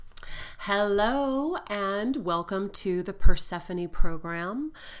Hello and welcome to the Persephone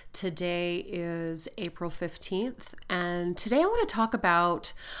program. Today is April 15th, and today I want to talk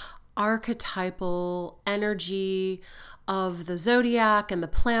about archetypal energy of the zodiac and the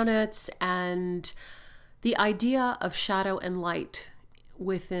planets and the idea of shadow and light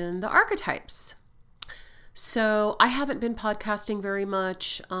within the archetypes. So I haven't been podcasting very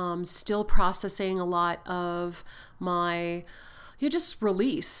much, still processing a lot of my just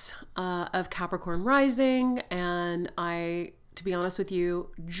release of Capricorn Rising, and I, to be honest with you,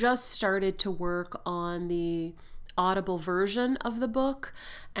 just started to work on the Audible version of the book,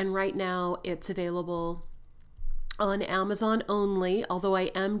 and right now it's available on Amazon only, although I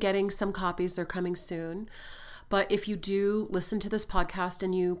am getting some copies, they're coming soon. But if you do listen to this podcast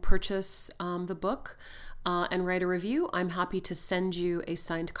and you purchase the book and write a review, I'm happy to send you a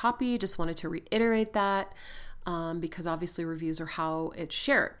signed copy. Just wanted to reiterate that. Because obviously reviews are how it's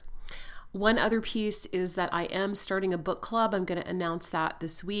shared. One other piece is that I am starting a book club. I'm going to announce that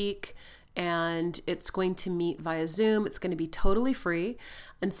this week, and it's going to meet via Zoom. It's going to be totally free.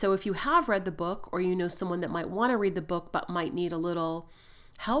 And so if you have read the book, or you know someone that might want to read the book but might need a little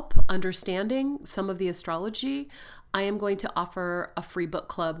help understanding some of the astrology, I am going to offer a free book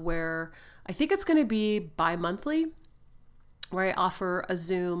club where I think it's going to be bi-monthly, where I offer a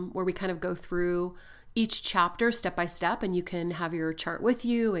Zoom where we kind of go through each chapter step by step, and you can have your chart with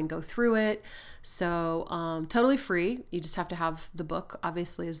you and go through it. So totally free. You just have to have the book,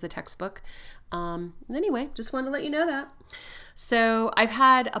 obviously, as the textbook. Anyway, just wanted to let you know that. So I've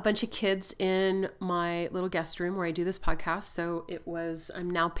had a bunch of kids in my little guest room where I do this podcast. So I'm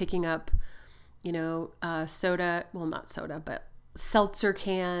now picking up, soda, well, not soda, but seltzer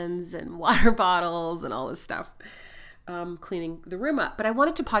cans and water bottles and all this stuff, cleaning the room up. But I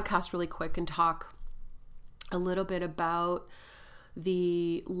wanted to podcast really quick and talk a little bit about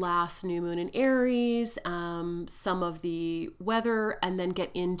the last new moon in Aries, some of the weather, and then get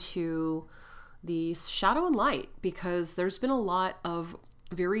into the shadow and light, because there's been a lot of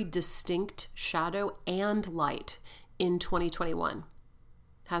very distinct shadow and light in 2021,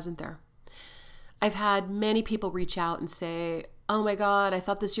 hasn't there? I've had many people reach out and say, oh my God, I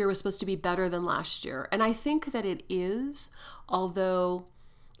thought this year was supposed to be better than last year. And I think that it is, although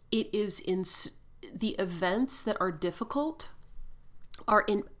it is in the events that are difficult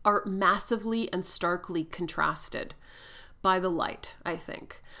are massively and starkly contrasted by the light, I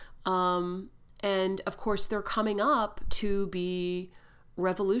think. And of course, they're coming up to be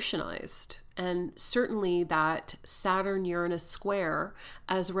revolutionized. And certainly that Saturn-Uranus square,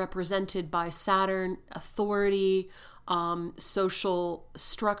 as represented by Saturn, authority, social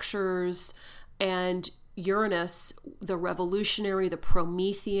structures, and Uranus, the revolutionary, the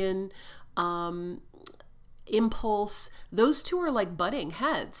Promethean, impulse, those two are like butting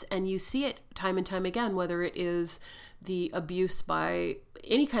heads, and you see it time and time again, whether it is the abuse by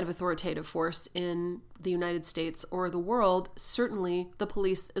any kind of authoritative force in the United States or the world. Certainly the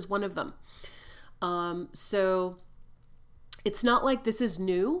police is one of them. So it's not like this is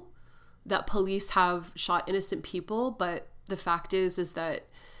new that police have shot innocent people, but the fact is that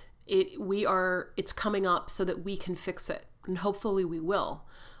it's coming up so that we can fix it, and hopefully we will.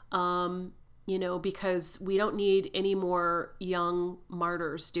 Because we don't need any more young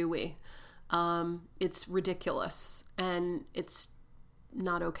martyrs, do we? It's ridiculous, and it's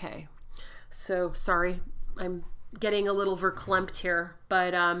not okay. So sorry, I'm getting a little verklempt here,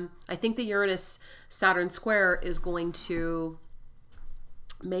 but I think the Uranus-Saturn square is going to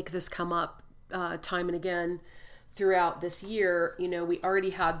make this come up time and again throughout this year. We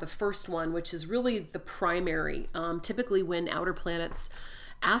already had the first one, which is really the primary. Typically when outer planets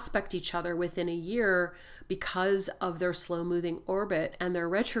aspect each other within a year, because of their slow moving orbit and their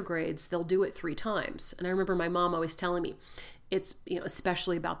retrogrades, they'll do it 3 times. And I remember my mom always telling me, it's,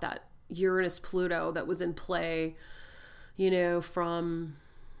 especially about that Uranus Pluto that was in play, from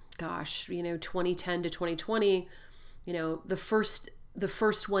 2010 to 2020, the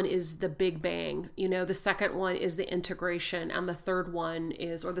first one is the Big Bang, the second one is the integration, and the third one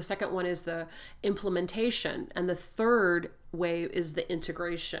is, or the second one is the implementation, and the third wave is the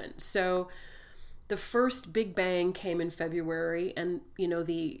integration. So the first Big Bang came in February, and,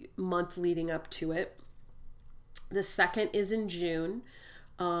 the month leading up to it. The second is in June,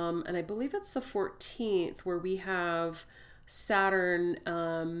 and I believe it's the 14th, where we have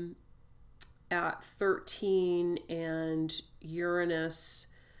Saturn at 13 and Uranus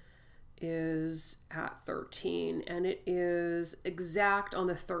is at 13, and it is exact on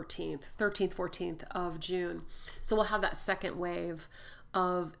the 13th, 14th of June. So we'll have that second wave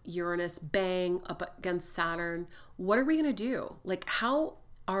of Uranus bang up against Saturn. What are we going to do? Like, how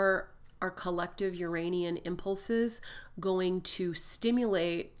are our collective Uranian impulses going to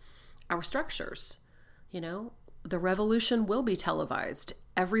stimulate our structures? The revolution will be televised.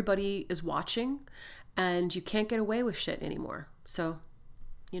 Everybody is watching, and you can't get away with shit anymore. So,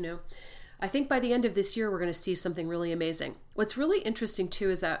 I think by the end of this year, we're going to see something really amazing. What's really interesting too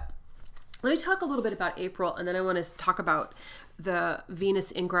is that, let me talk a little bit about April, and then I want to talk about the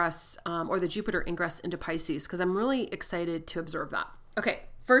Venus ingress or the Jupiter ingress into Pisces, because I'm really excited to observe that. Okay,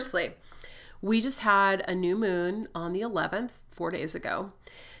 firstly, we just had a new moon on the 11th, 4 days ago.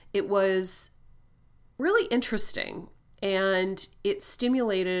 It was really interesting, and it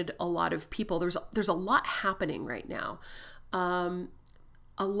stimulated a lot of people. There's a lot happening right now.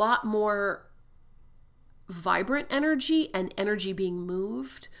 A lot more vibrant energy and energy being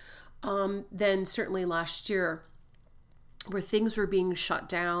moved than certainly last year, where things were being shut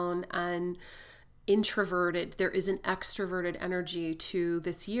down and introverted. There is an extroverted energy to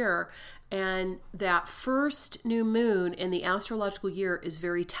this year. And that first new moon in the astrological year is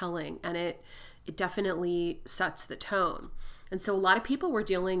very telling, and it definitely sets the tone. And so a lot of people were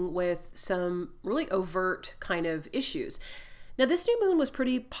dealing with some really overt kind of issues. Now, this new moon was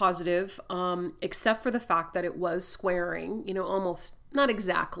pretty positive, except for the fact that it was squaring, almost not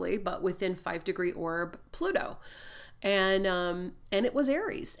exactly, but within 5-degree orb Pluto. And it was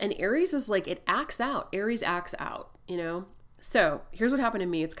Aries. And Aries is like, it acts out. Aries acts out, So here's what happened to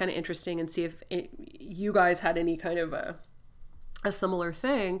me. It's kind of interesting, and see if you guys had any kind of a similar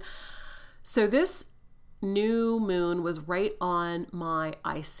thing. So this new moon was right on my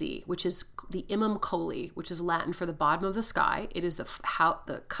IC, which is the Imum Coli, which is Latin for the bottom of the sky. It is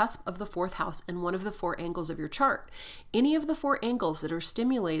the cusp of the 4th house and one of the 4 angles of your chart. Any of the 4 angles that are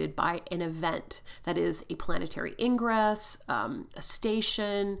stimulated by an event, that is a planetary ingress, a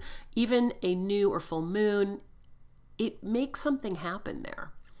station, even a new or full moon, it makes something happen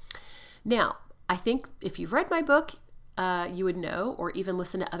there. Now, I think if you've read my book, you would know, or even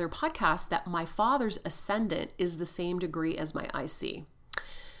listen to other podcasts, that my father's ascendant is the same degree as my IC.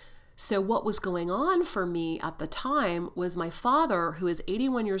 So what was going on for me at the time was my father, who is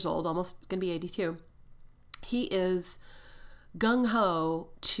 81 years old, almost going to be 82, he is gung-ho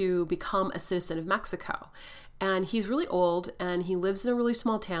to become a citizen of Mexico. And he's really old, and he lives in a really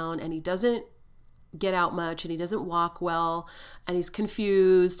small town, and he doesn't get out much, and he doesn't walk well, and he's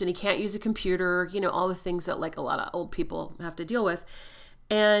confused, and he can't use a computer, all the things that like a lot of old people have to deal with.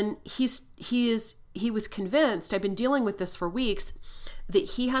 And he was convinced, I've been dealing with this for weeks, that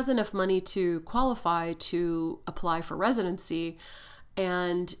he has enough money to qualify to apply for residency.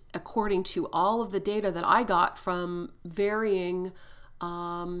 And according to all of the data that I got from varying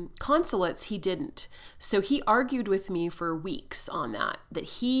consulates, he didn't. So he argued with me for weeks on that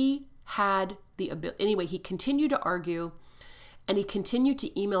he had the ability. Anyway, he continued to argue, and he continued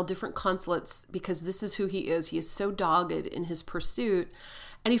to email different consulates, because this is who he is. He is so dogged in his pursuit.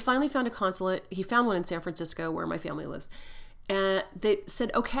 And he finally found a consulate. He found one in San Francisco, where my family lives. And they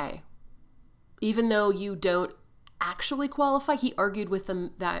said, okay, even though you don't actually qualify, he argued with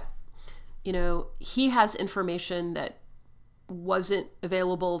them that, he has information that wasn't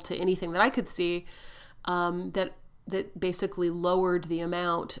available to anything that I could see, that basically lowered the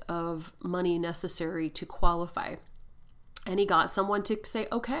amount of money necessary to qualify. And he got someone to say,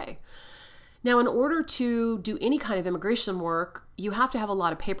 okay. Now, in order to do any kind of immigration work, you have to have a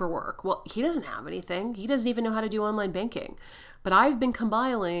lot of paperwork. Well, he doesn't have anything. He doesn't even know how to do online banking. But I've been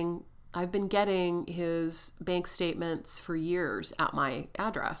getting his bank statements for years at my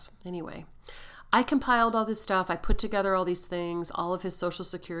address. Anyway, I compiled all this stuff. I put together all these things, all of his social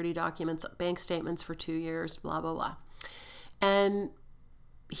security documents, bank statements for 2 years, blah, blah, blah. And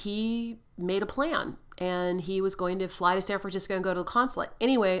he made a plan, and he was going to fly to San Francisco and go to the consulate.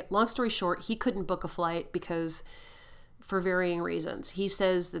 Anyway, long story short, he couldn't book a flight because for varying reasons. He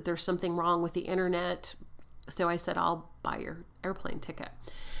says that there's something wrong with the internet. So I said, I'll buy your airplane ticket.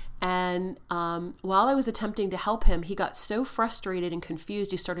 And while I was attempting to help him, he got so frustrated and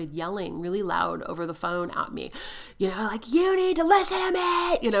confused, he started yelling really loud over the phone at me. Like, you need to listen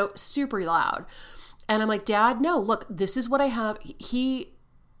to me, super loud. And I'm like, Dad, no, look, this is what I have. He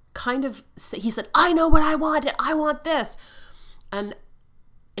said, I know what I want. I want this. And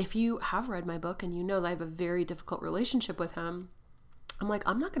if you have read my book and you know that I have a very difficult relationship with him, I'm like,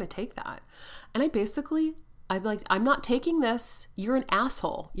 I'm not going to take that. And I'm like, I'm not taking this. You're an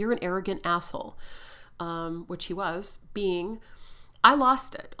asshole. You're an arrogant asshole, which he was being. I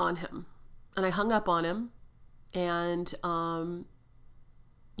lost it on him, and I hung up on him. And,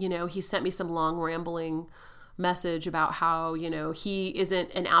 he sent me some long rambling message about how, he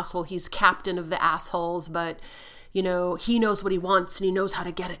isn't an asshole. He's captain of the assholes, but, he knows what he wants and he knows how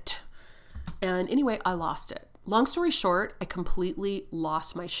to get it. And anyway, I lost it. Long story short, I completely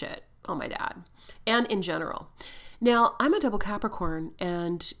lost my shit on my dad and in general. Now, I'm a double Capricorn,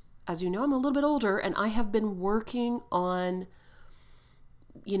 and as you know, I'm a little bit older, and I have been working on,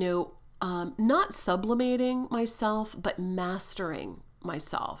 not sublimating myself, but mastering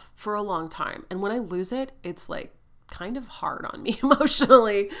myself for a long time. And when I lose it, it's like kind of hard on me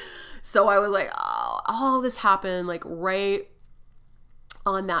emotionally. So I was like, oh, all this happened like right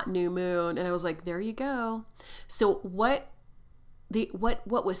on that new moon. And I was like, there you go. So what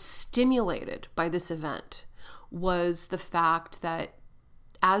was stimulated by this event was the fact that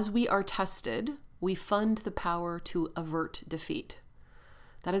as we are tested, we fund the power to avert defeat.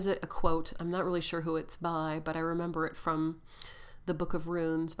 That is a quote. I'm not really sure who it's by, but I remember it from the Book of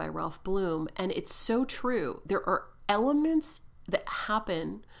Runes by Ralph Bloom. And it's so true. There are elements that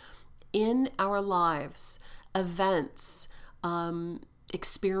happen in our lives, events,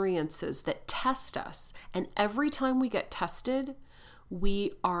 experiences that test us. And every time we get tested,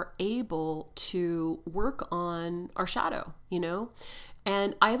 we are able to work on our shadow,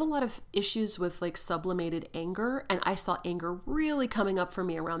 And I have a lot of issues with like sublimated anger, and I saw anger really coming up for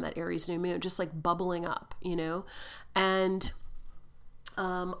me around that Aries new moon, just like bubbling up, And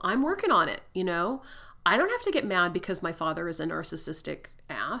I'm working on it, I don't have to get mad because my father is a narcissistic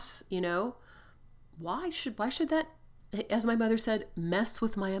ass, Why should that, as my mother said, mess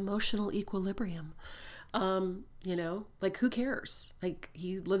with my emotional equilibrium? Like who cares? Like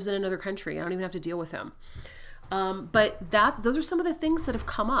he lives in another country. I don't even have to deal with him. But those are some of the things that have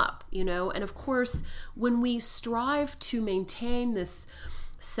come up, and of course, when we strive to maintain this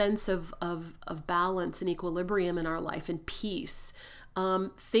sense of balance and equilibrium in our life and peace,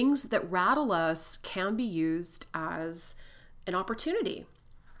 things that rattle us can be used as an opportunity.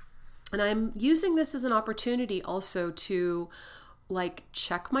 And I'm using this as an opportunity also to like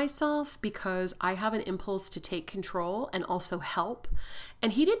check myself, because I have an impulse to take control and also help.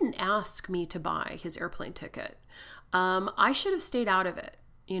 And he didn't ask me to buy his airplane ticket. I should have stayed out of it.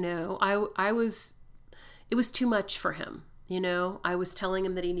 It was too much for him. I was telling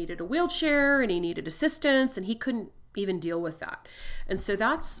him that he needed a wheelchair and he needed assistance, and he couldn't even deal with that. And so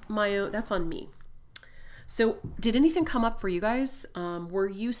that's on me. So did anything come up for you guys? Were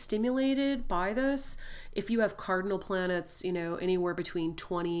you stimulated by this? If you have cardinal planets, anywhere between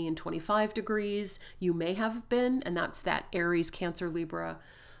 20 and 25 degrees, you may have been, and that's that Aries, Cancer, Libra,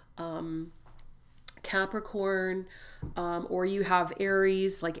 Capricorn, or you have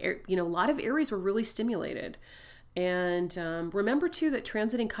Aries, a lot of Aries were really stimulated. And remember too that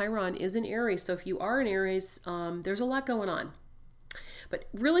transiting Chiron is in Aries. So if you are in Aries, there's a lot going on. But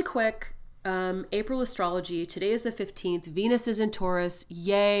really quick, April astrology. Today is the 15th. Venus is in Taurus.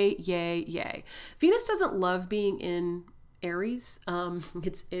 Yay, yay, yay. Venus doesn't love being in Aries.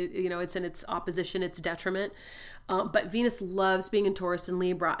 It's in its opposition, its detriment. But Venus loves being in Taurus and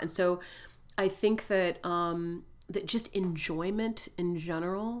Libra. And so I think that just enjoyment in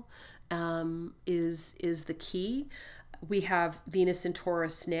general is the key. We have Venus in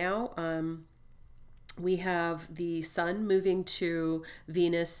Taurus now. We have the sun moving to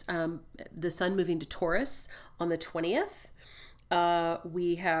Venus, the sun moving to Taurus on the 20th.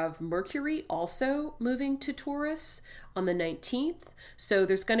 We have Mercury also moving to Taurus on the 19th. So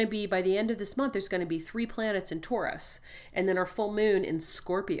there's going to be, by the end of this month, there's going to be 3 planets in Taurus. And then our full moon in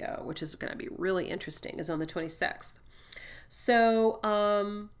Scorpio, which is going to be really interesting, is on the 26th.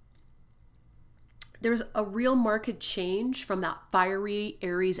 So, there's a real marked change from that fiery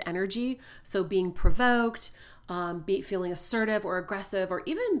Aries energy. So being provoked, feeling assertive or aggressive, or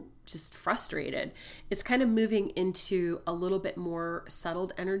even just frustrated. It's kind of moving into a little bit more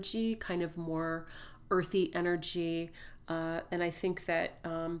settled energy, kind of more earthy energy. And I think that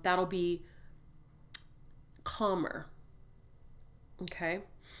that'll be calmer. Okay.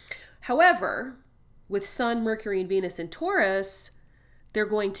 However, with Sun, Mercury, and Venus in Taurus, they're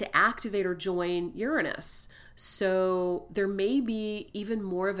going to activate or join Uranus. So there may be even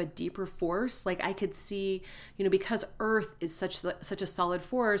more of a deeper force. Like I could see, because Earth is such a solid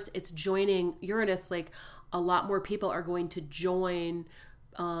force, it's joining Uranus. Like a lot more people are going to join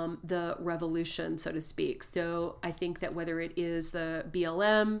the revolution, so to speak. So I think that whether it is the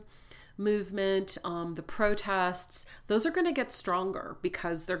BLM movement, the protests, those are going to get stronger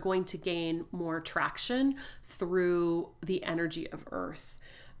because they're going to gain more traction through the energy of Earth.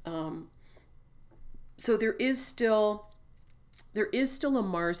 So there is still a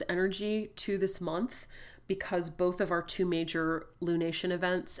Mars energy to this month because both of our 2 major lunation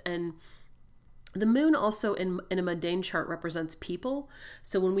events, and The moon also in a mundane chart represents people.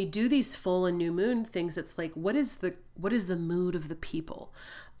 So when we do these full and new moon things, it's like, what is the mood of the people?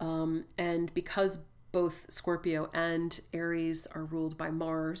 And because both Scorpio and Aries are ruled by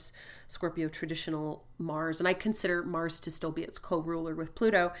Mars, Scorpio traditional Mars, and I consider Mars to still be its co-ruler with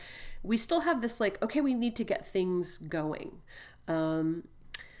Pluto, we still have this like, okay, we need to get things going.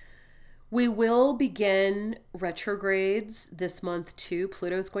 We will begin retrogrades this month too.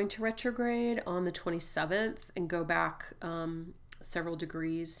 Pluto's going to retrograde on the 27th and go back several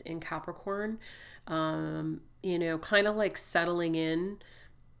degrees in Capricorn, kind of like settling in,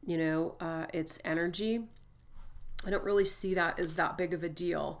 its energy. I don't really see that as that big of a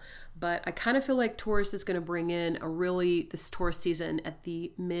deal, but I kind of feel like Taurus is going to bring in this Taurus season at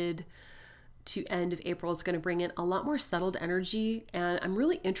the mid to end of April is going to bring in a lot more settled energy. And I'm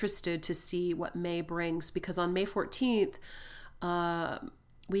really interested to see what May brings, because on May 14th,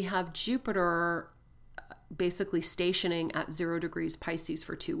 we have Jupiter basically stationing at 0 degrees Pisces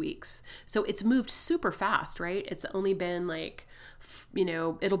for 2 weeks. So it's moved super fast, right? It's only been like,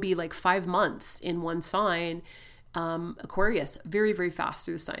 it'll be like 5 months in one sign. Aquarius, very, very fast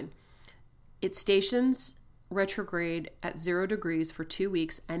through the sign. It stations retrograde at 0 degrees for 2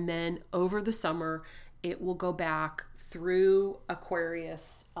 weeks, and then over the summer it will go back through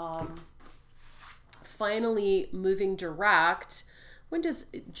Aquarius, finally moving direct.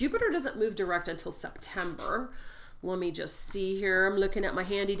 Jupiter doesn't move direct until September. Let me just see here. I'm looking at my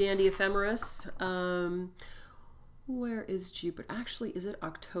handy dandy ephemeris. Where is Jupiter? Actually, is it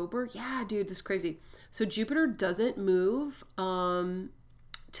October? Yeah, dude, this is crazy. So Jupiter doesn't move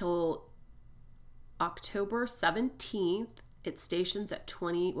till October 17th. It stations at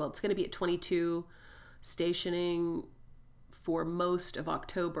 20. Well, it's going to be at 22, stationing for most of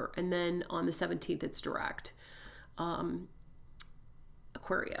October. And then on the 17th, it's direct.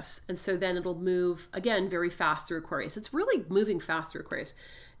 Aquarius. And so then it'll move again very fast through Aquarius. It's really moving fast through Aquarius.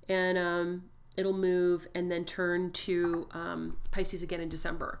 And it'll move and then turn to Pisces again in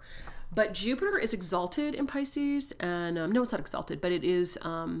December. But Jupiter is exalted in Pisces, and no, it's not exalted, but it is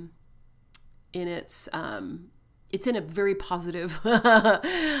it's in a very positive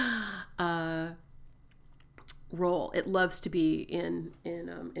role. It loves to be in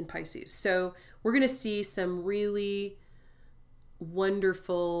Pisces. So we're going to see some really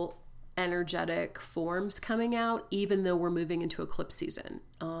wonderful energetic forms coming out, even though we're moving into eclipse season,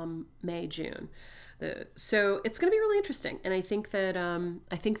 May, June. So it's going to be really interesting. And I think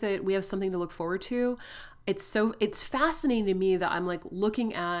that we have something to look forward to. It's fascinating to me that I'm like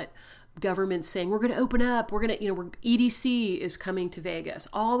looking at governments saying, we're going to open up, EDC is coming to Vegas.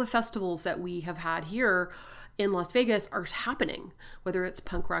 All the festivals that we have had here in Las Vegas are happening, whether it's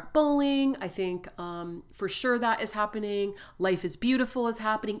punk rock bowling. I think for sure that is happening. Life is Beautiful is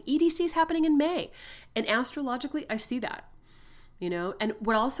happening. EDC is happening in May. And astrologically, I see that, and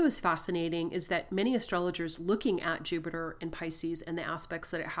what also is fascinating is that many astrologers looking at Jupiter in Pisces and the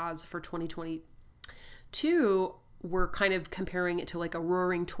aspects that it has for 2022 were kind of comparing it to like a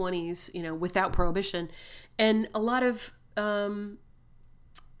roaring 20s, without prohibition. And a lot of,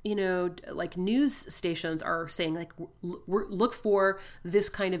 like news stations are saying like, look for this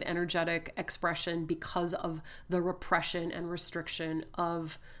kind of energetic expression because of the repression and restriction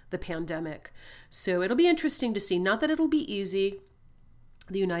of the pandemic. So it'll be interesting to see. Not that it'll be easy.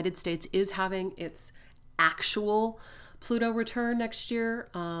 The United States is having its actual Pluto return next year,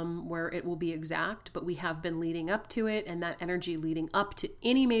 where it will be exact, but we have been leading up to it, and that energy leading up to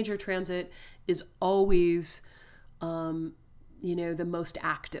any major transit is always, the most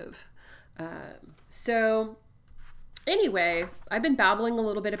active. So anyway, I've been babbling a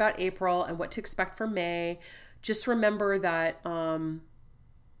little bit about April and what to expect for May. Just remember that, that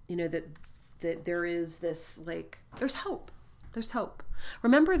there is this, like, there's hope. There's hope.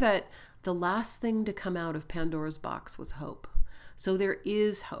 Remember that the last thing to come out of Pandora's box was hope. So there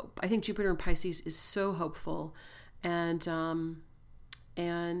is hope. I think Jupiter in Pisces is so hopeful. And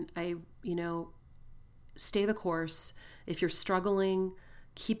I, stay the course. If you're struggling,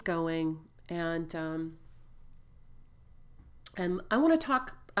 keep going. And I want to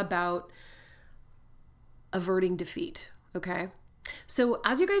talk about averting defeat. Okay. So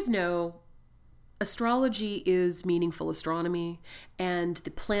as you guys know, astrology is meaningful astronomy, and the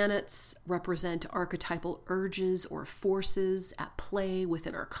planets represent archetypal urges or forces at play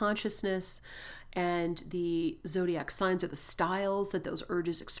within our consciousness, and the zodiac signs are the styles that those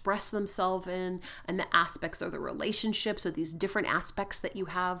urges express themselves in, and the aspects are the relationships, or these different aspects that you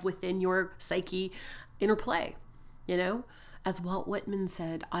have within your psyche interplay, As Walt Whitman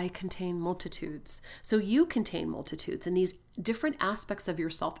said, I contain multitudes. So you contain multitudes, and these different aspects of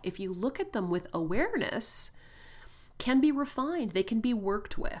yourself, if you look at them with awareness, can be refined. They can be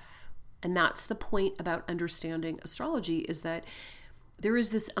worked with. And that's the point about understanding astrology, is that there is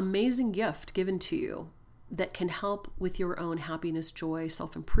this amazing gift given to you that can help with your own happiness, joy,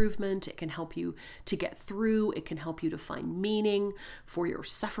 self-improvement. It can help you to get through. It can help you to find meaning for your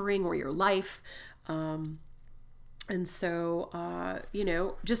suffering or your life. And so,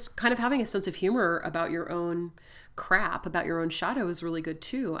 just kind of having a sense of humor about your own crap, about your own shadow is really good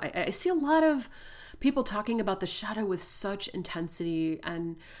too. I see a lot of people talking about the shadow with such intensity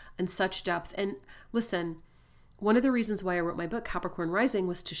and such depth. And listen, one of the reasons why I wrote my book, Capricorn Rising,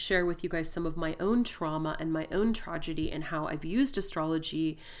 was to share with you guys some of my own trauma and my own tragedy and how I've used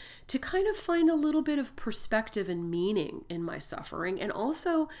astrology to kind of find a little bit of perspective and meaning in my suffering, and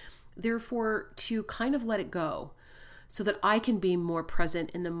also, therefore, to kind of let it go so that I can be more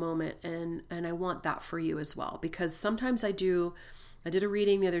present in the moment. And I want that for you as well, because sometimes I did a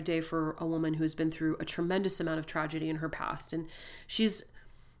reading the other day for a woman who's been through a tremendous amount of tragedy in her past, and she's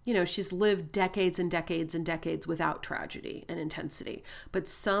lived decades and decades and decades without tragedy and intensity. But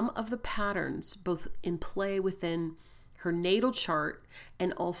some of the patterns, both in play within her natal chart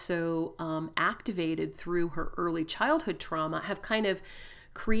and also activated through her early childhood trauma, have kind of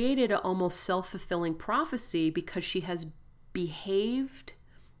created an almost self-fulfilling prophecy, because she has behaved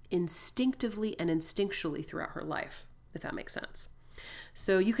instinctively and instinctually throughout her life, if that makes sense.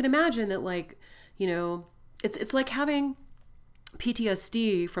 So you can imagine that, it's like having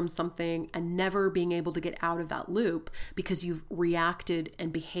PTSD from something and never being able to get out of that loop because you've reacted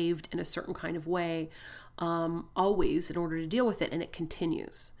and behaved in a certain kind of way always in order to deal with it, and it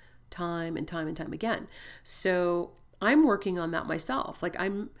continues time and time and time again. So I'm working on that myself. I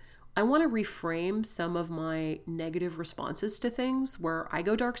want to reframe some of my negative responses to things where I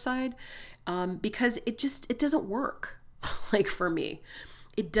go dark side, because it doesn't work. For me,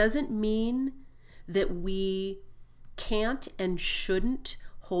 it doesn't mean that we can't and shouldn't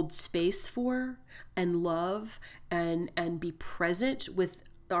hold space for and love and be present with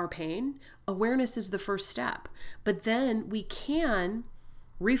our pain. Awareness is the first step, but then we can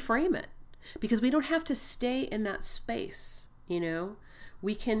reframe it, because we don't have to stay in that space.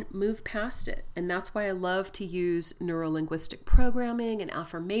 We can move past it. And that's why I love to use neuro-linguistic programming and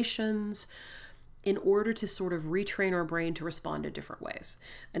affirmations in order to sort of retrain our brain to respond in different ways.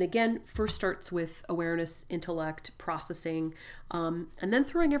 And again, first starts with awareness, intellect, processing, and then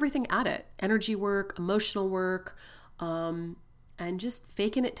throwing everything at it. Energy work, emotional work, and just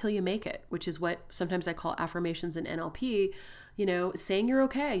faking it till you make it, which is what sometimes I call affirmations in NLP, saying you're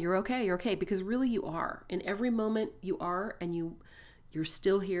okay, you're okay, you're okay, because really you are. In every moment you are, and you're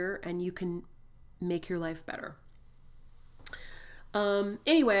still here, and you can make your life better.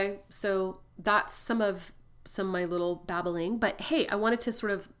 Anyway, so that's some of my little babbling, but hey, I wanted to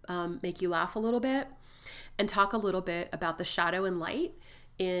sort of make you laugh a little bit and talk a little bit about the shadow and light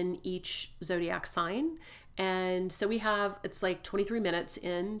in each zodiac sign. And so it's like 23 minutes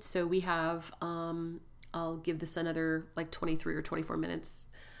in, so we have, I'll give this another like 23 or 24 minutes,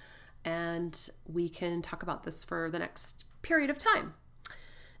 and we can talk about this for the next period of time.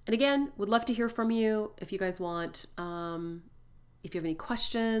 And again, would love to hear from you if you guys want. If you have any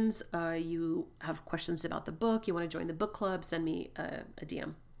questions, you have questions about the book, you want to join the book club, send me a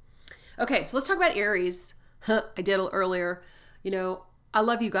DM. Okay, so let's talk about Aries. I did earlier. I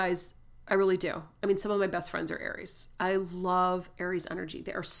love you guys. I really do. I mean, some of my best friends are Aries. I love Aries energy.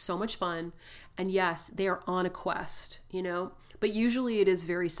 They are so much fun. And yes, they are on a quest, but usually it is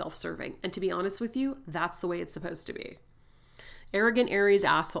very self-serving. And to be honest with you, that's the way it's supposed to be. Arrogant Aries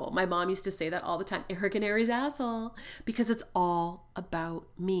asshole. My mom used to say that all the time. Arrogant Aries asshole. Because it's all about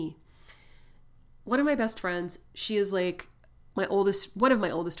me. One of my best friends, she is like one of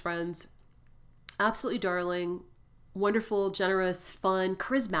my oldest friends. Absolutely darling. Wonderful, generous, fun,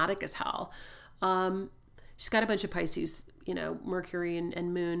 charismatic as hell. She's got a bunch of Pisces, Mercury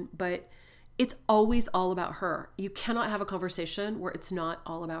and Moon, but it's always all about her. You cannot have a conversation where it's not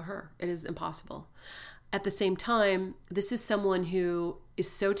all about her. It is impossible. At the same time, this is someone who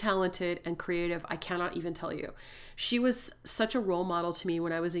is so talented and creative, I cannot even tell you. She was such a role model to me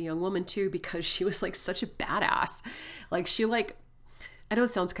when I was a young woman too, because she was like such a badass. I know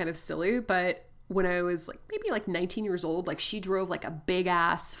it sounds kind of silly, but when I was maybe 19 years old, she drove a big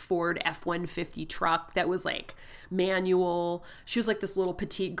ass Ford F-150 truck that was manual. She was this little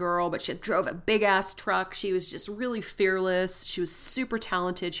petite girl, but she drove a big ass truck. She was just really fearless. She was super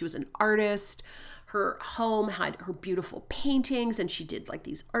talented. She was an artist. Her home had her beautiful paintings, and she did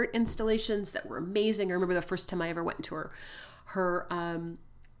these art installations that were amazing. I remember the first time I ever went into her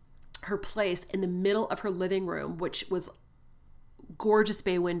place in the middle of her living room, which was gorgeous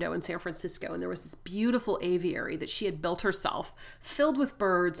bay window in San Francisco. And there was this beautiful aviary that she had built herself, filled with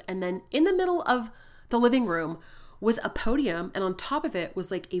birds. And then in the middle of the living room was a podium. And on top of it was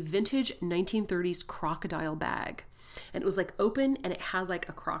like a vintage 1930s crocodile bag. And it was like open and it had like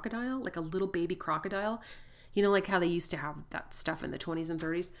a crocodile, like a little baby crocodile, you know, like how they used to have that stuff in the 20s and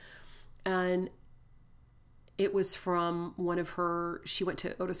 30s. And it was from she went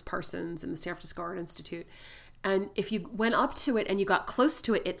to Otis Parsons and the San Francisco Art Institute. And if you went up to it and you got close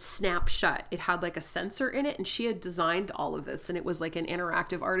to it, it snapped shut. It had like a sensor in it, and she had designed all of this, and it was like an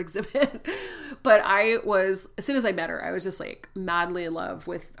interactive art exhibit. But as soon as I met her, I was just like madly in love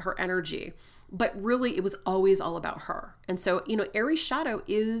with her energy. But really, it was always all about her. And so, you know, Aries shadow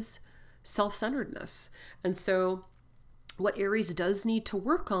is self-centeredness. And so what Aries does need to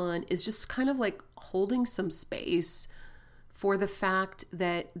work on is just kind of like holding some space for the fact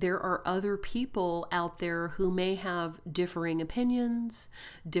that there are other people out there who may have differing opinions,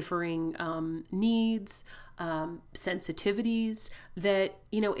 differing needs, sensitivities, that,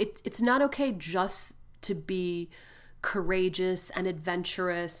 you know, it's not okay just to be courageous and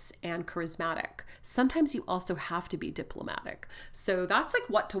adventurous and charismatic. Sometimes you also have to be diplomatic. So that's like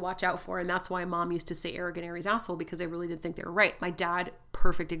what to watch out for. And that's why Mom used to say arrogant Aries asshole, because I really did think they were right. My dad,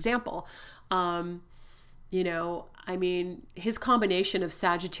 perfect example. You know, I mean, his combination of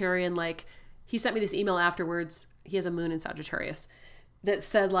Sagittarian, like, he sent me this email afterwards. He has a moon in Sagittarius that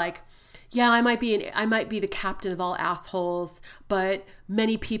said like, yeah, I might be the captain of all assholes, but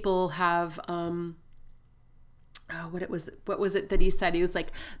many people have, what was it that he said? He was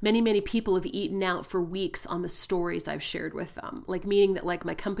like, many people have eaten out for weeks on the stories I've shared with them. Like, meaning that like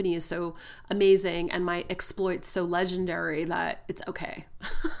my company is so amazing and my exploits so legendary that it's okay.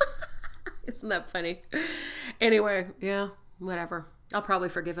 Isn't that funny? Anyway, yeah, whatever. I'll probably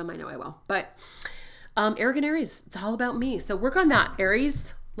forgive him. I know I will. But arrogant Aries, it's all about me. So work on that,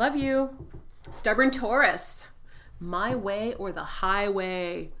 Aries. Love you. Stubborn Taurus, my way or the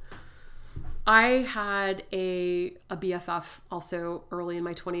highway. I had a BFF also early in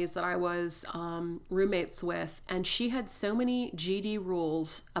my 20s that I was roommates with, and she had so many GD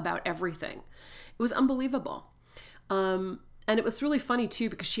rules about everything. It was unbelievable. And it was really funny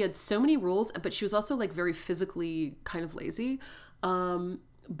too, because she had so many rules, but she was also like very physically kind of lazy.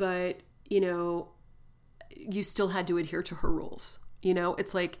 But, you know, you still had to adhere to her rules. You know,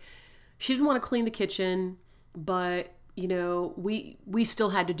 it's like she didn't want to clean the kitchen, but, you know, we still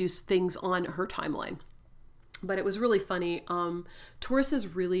had to do things on her timeline. But it was really funny.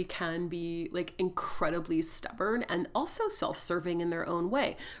 Tauruses really can be like incredibly stubborn and also self-serving in their own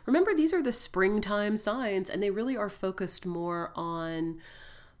way. Remember, these are the springtime signs, and they really are focused more on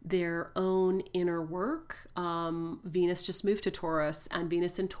their own inner work. Venus just moved to Taurus, and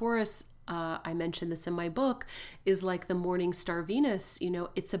Venus in Taurus, I mentioned this in my book, is like the morning star Venus. You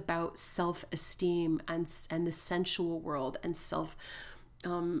know, it's about self-esteem and the sensual world and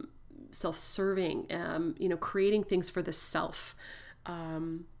self-serving, you know, creating things for the self,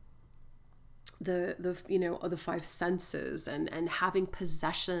 the you know, the five senses, and having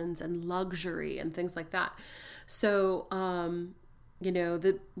possessions and luxury and things like that. So, you know,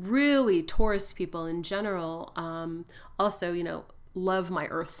 the really Taurus people in general, also, you know, love my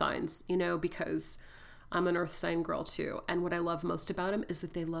earth signs, you know, because I'm an earth sign girl too. And what I love most about them is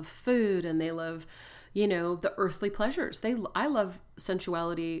that they love food and they love, you know, the earthly pleasures. I love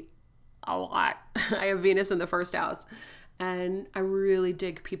sensuality a lot. I have Venus in the first house, and I really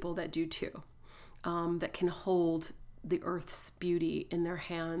dig people that do too, that can hold the earth's beauty in their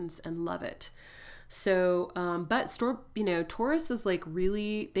hands and love it. So, but you know, Taurus is like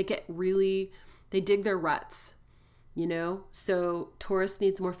really, they dig their ruts, you know? So Taurus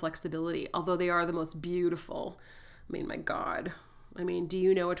needs more flexibility, although they are the most beautiful. I mean, my God. I mean, do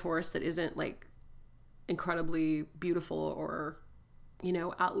you know a Taurus that isn't like incredibly beautiful or, you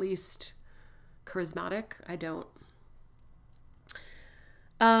know, at least charismatic? I don't.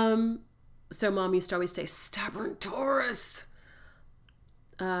 So Mom used to always say, stubborn Taurus.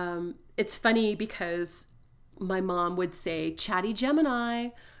 It's funny because my mom would say chatty Gemini,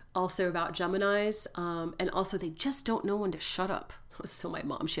 also about Geminis. And also they just don't know when to shut up. So my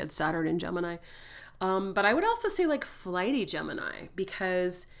mom, she had Saturn in Gemini. But I would also say like flighty Gemini,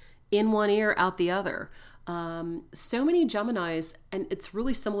 because in one ear, out the other. So many Geminis, and it's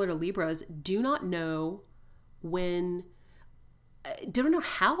really similar to Libras, do not know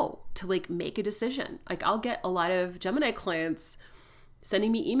how to like make a decision. Like I'll get a lot of Gemini clients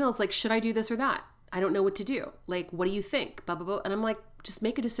sending me emails like, should I do this or that? I don't know what to do. Like, what do you think? Blah, blah, blah. And I'm like, just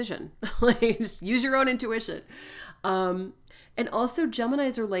make a decision. Like, just use your own intuition. And And also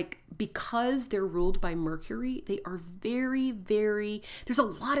Geminis are like, because they're ruled by Mercury, they are very, very, there's a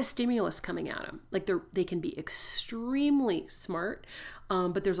lot of stimulus coming at them. Like they can be extremely smart,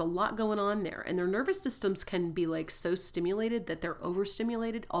 but there's a lot going on there. And their nervous systems can be like so stimulated that they're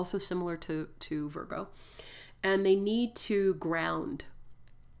overstimulated, also similar to Virgo. And they need to ground.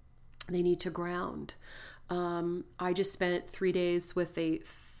 They need to ground. I just spent 3 days with a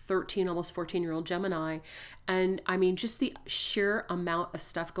 13, almost 14-year-old Gemini. And I mean, just the sheer amount of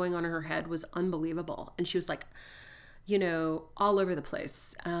stuff going on in her head was unbelievable. And she was like, all over the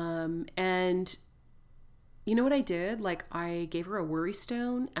place. And you know what I did? Like, I gave her a worry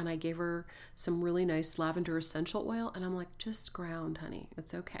stone and I gave her some really nice lavender essential oil. And I'm like, just ground, honey.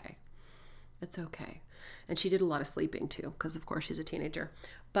 It's okay. It's okay. And she did a lot of sleeping too, because of course she's a teenager.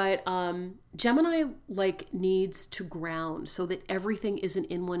 But Gemini like needs to ground so that everything isn't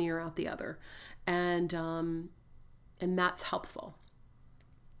in one ear out the other. And that's helpful.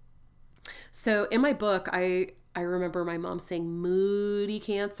 So in my book, I remember my mom saying moody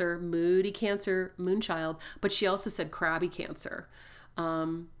Cancer, moonchild, but she also said crabby Cancer.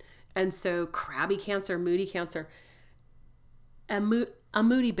 And so crabby Cancer, moody Cancer, a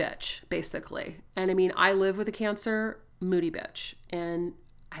moody bitch, basically. And I mean, I live with a Cancer, moody bitch, and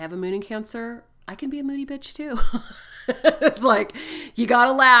I have a moon in Cancer. I can be a moody bitch too. It's like, you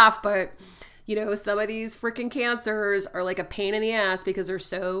gotta laugh, but some of these freaking Cancers are like a pain in the ass because they're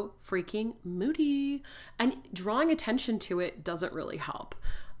so freaking moody, and drawing attention to it doesn't really help.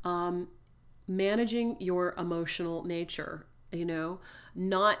 Managing your emotional nature,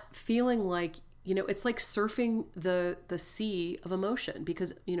 not feeling like, it's like surfing the sea of emotion,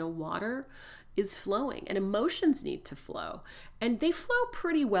 because, water is flowing and emotions need to flow, and they flow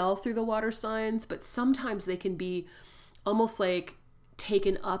pretty well through the water signs, but sometimes they can be almost like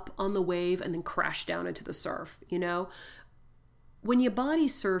taken up on the wave and then crash down into the surf. When you body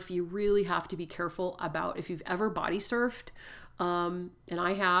surf, you really have to be careful about, if you've ever body surfed, and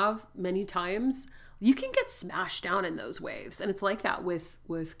I have many times, you can get smashed down in those waves. And it's like that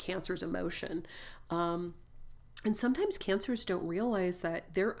with Cancer's emotion. And sometimes Cancers don't realize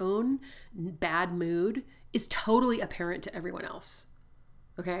that their own bad mood is totally apparent to everyone else.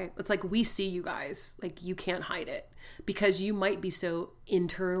 Okay? It's like, we see you guys, like, you can't hide it, because you might be so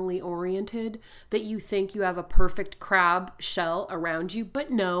internally oriented that you think you have a perfect crab shell around you,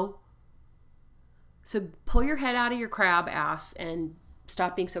 but no. So pull your head out of your crab ass and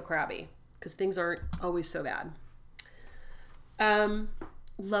stop being so crabby, because things aren't always so bad.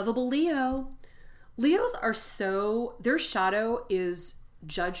 Lovable Leo. Leos are their shadow is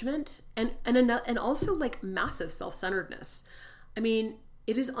judgment and also like massive self-centeredness. I mean,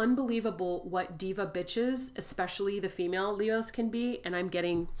 it is unbelievable what diva bitches, especially the female Leos, can be. And I'm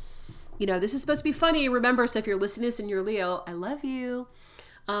getting, this is supposed to be funny. Remember, so if you're listening to this and you're Leo, I love you.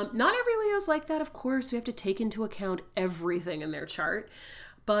 Not every Leo's like that, of course. We have to take into account everything in their chart.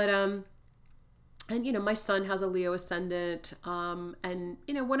 But, and my son has a Leo ascendant. And,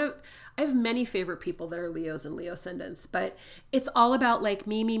 I have many favorite people that are Leos and Leo ascendants, but it's all about like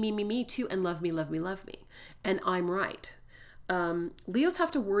me too. And love me. And I'm right. Leos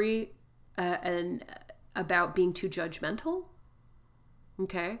have to worry about being too judgmental.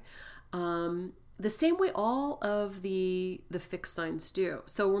 Okay. The same way all of the fixed signs do.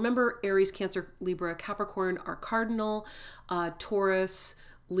 So remember, Aries, Cancer, Libra, Capricorn are cardinal. Taurus,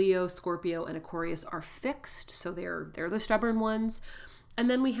 Leo, Scorpio, and Aquarius are fixed. So they're the stubborn ones. And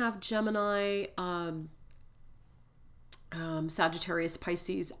then we have Gemini, Sagittarius,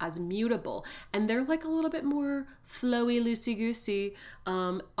 Pisces as mutable, and they're like a little bit more flowy, loosey-goosey,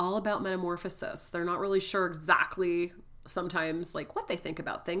 all about metamorphosis. They're not really sure exactly sometimes like what they think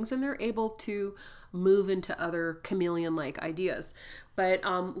about things, and they're able to move into other chameleon-like ideas. But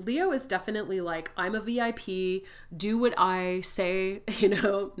Leo is definitely like, I'm a VIP, do what I say,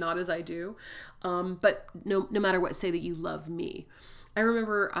 not as I do, but no matter what, say that you love me. I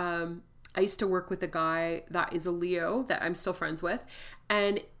remember I used to work with a guy that is a Leo that I'm still friends with.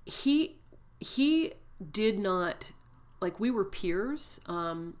 And he did not, like, we were peers.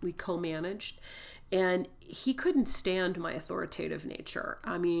 We co-managed, and he couldn't stand my authoritative nature.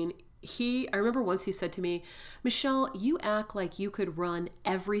 I mean, I remember once he said to me, Michelle, you act like you could run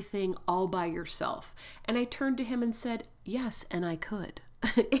everything all by yourself. And I turned to him and said, yes, and I could.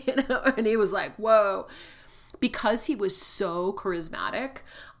 And he was like, whoa. Because he was so charismatic,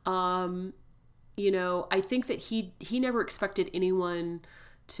 I think that he never expected anyone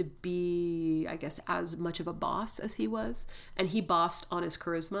to be, I guess, as much of a boss as he was. And he bossed on his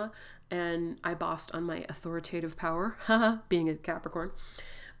charisma, and I bossed on my authoritative power, being a Capricorn.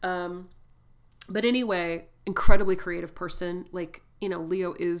 But anyway, incredibly creative person. Like,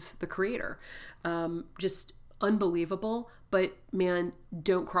 Leo is the creator. Just unbelievable. But man,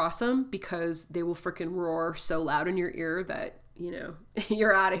 don't cross them, because they will freaking roar so loud in your ear that,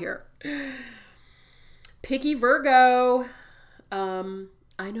 you're out of here. Picky Virgo.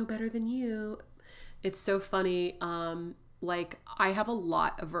 I know better than you. It's so funny. Like, I have a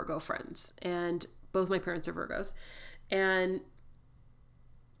lot of Virgo friends, and both my parents are Virgos, and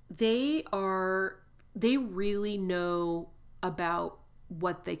they really know about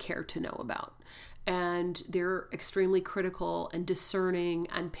what they care to know about. And they're extremely critical and discerning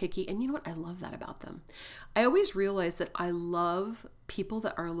and picky. And you know what? I love that about them. I always realize that I love people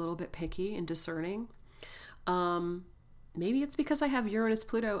that are a little bit picky and discerning. Maybe it's because I have Uranus,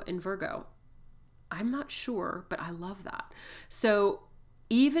 Pluto, and Virgo. I'm not sure, but I love that. So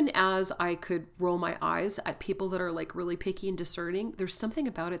even as I could roll my eyes at people that are like really picky and discerning, there's something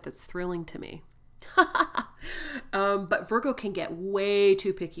about it that's thrilling to me. But Virgo can get way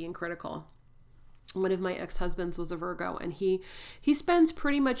too picky and critical. One of my ex-husbands was a Virgo, and he spends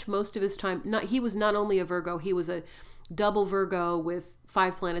pretty much most of his time, he was not only a Virgo, he was a double Virgo with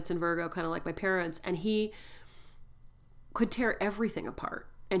 5 planets in Virgo, kind of like my parents, and he could tear everything apart.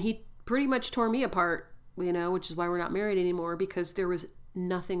 And he pretty much tore me apart, which is why we're not married anymore, because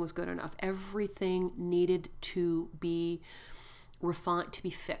nothing was good enough. Everything needed to be refined, to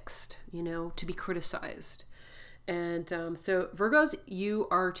be fixed, to be criticized. And so Virgos, you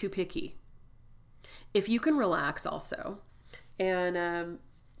are too picky. If you can relax also and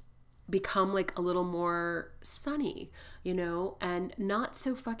become like a little more sunny, and not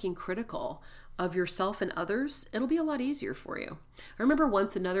so fucking critical of yourself and others, it'll be a lot easier for you. I remember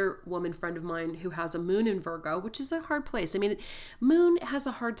once another woman friend of mine who has a moon in Virgo, which is a hard place. I mean, moon has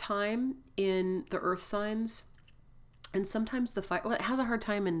a hard time in the earth signs, and sometimes it has a hard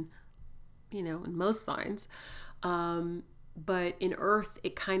time in most signs. But in earth,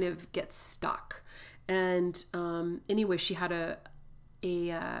 it kind of gets stuck. And anyway, she had a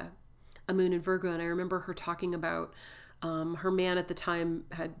moon in Virgo, and I remember her talking about her man at the time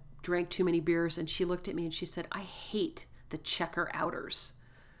had drank too many beers, and she looked at me and she said, "I hate the checker outers.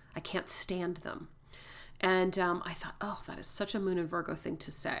 I can't stand them." And I thought, oh, that is such a moon in Virgo thing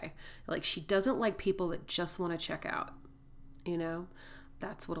to say. Like, she doesn't like people that just want to check out.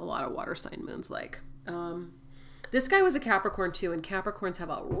 That's what a lot of water sign moons like. This guy was a Capricorn too, and Capricorns have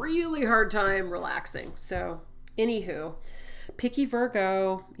a really hard time relaxing. So, anywho, picky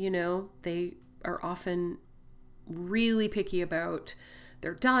Virgo, they are often really picky about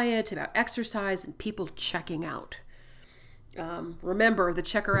their diet, about exercise, and people checking out. Remember, the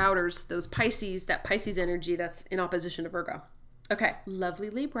checker outers, those Pisces, that Pisces energy, that's in opposition to Virgo. Okay, lovely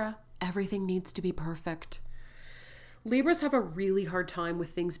Libra. Everything needs to be perfect. Libras have a really hard time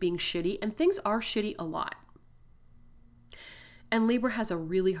with things being shitty, and things are shitty a lot. And Libra has a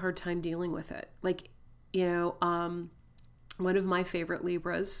really hard time dealing with it. Like, one of my favorite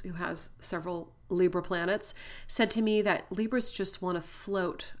Libras, who has several Libra planets, said to me that Libras just want to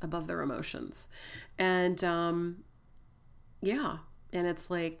float above their emotions. And and it's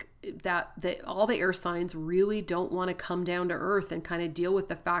like that all the air signs really don't want to come down to earth and kind of deal with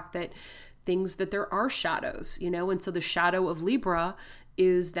the fact that there are shadows, and so the shadow of Libra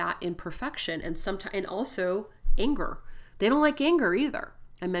is that imperfection, and also anger. They don't like anger either.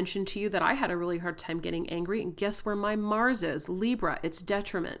 I mentioned to you that I had a really hard time getting angry, and guess where my Mars is? Libra. It's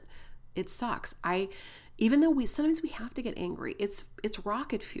detriment. It sucks. Even though sometimes we have to get angry, it's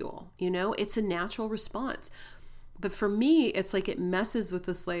rocket fuel, it's a natural response. But for me, it's like it messes with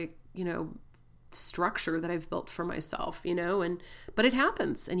this structure that I've built for myself, but it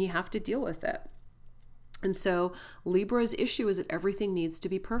happens and you have to deal with it. And so Libra's issue is that everything needs to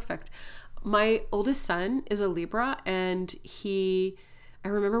be perfect. My oldest son is a Libra, and I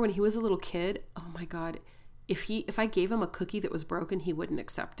remember when he was a little kid, oh my God, if I gave him a cookie that was broken, he wouldn't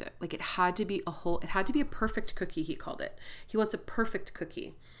accept it. Like, it had to be a perfect cookie, he called it. He wants a perfect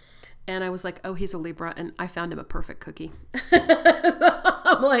cookie. And I was like, oh, he's a Libra, and I found him a perfect cookie.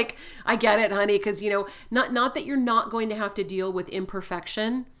 I'm like, I get it, honey, because, not that you're not going to have to deal with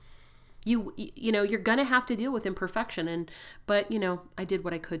imperfection. You're going to have to deal with imperfection. But I did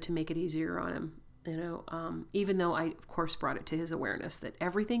what I could to make it easier on him, even though I, of course, brought it to his awareness that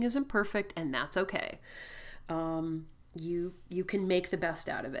everything isn't perfect, and that's okay. You can make the best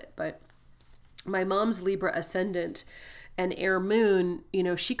out of it. But my mom's Libra ascendant and air moon,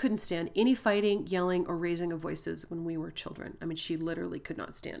 she couldn't stand any fighting, yelling, or raising of voices when we were children. I mean, she literally could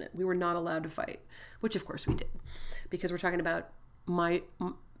not stand it. We were not allowed to fight, which of course we did, because we're talking about my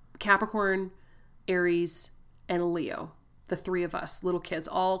Capricorn, Aries, and Leo, the three of us, little kids,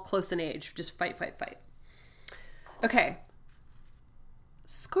 all close in age, just fight. Okay.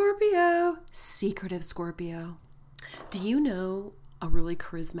 Scorpio, secretive Scorpio. Do you know a really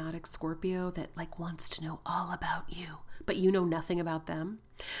charismatic Scorpio that like wants to know all about you, but you know nothing about them?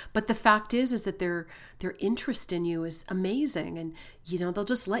 But the fact is that their interest in you is amazing, and they'll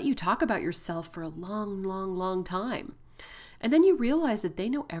just let you talk about yourself for a long, long, long time. And then you realize that they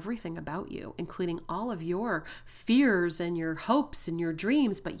know everything about you, including all of your fears and your hopes and your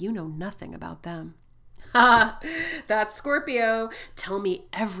dreams, but you know nothing about them. That's Scorpio. Tell me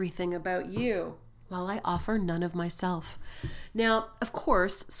everything about you while I offer none of myself. Now, of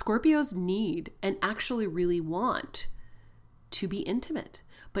course, Scorpios need and actually really want to be intimate,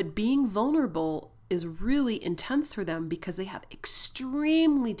 but being vulnerable is really intense for them because they have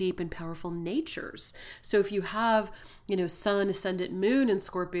extremely deep and powerful natures. So if you have, sun, ascendant, moon in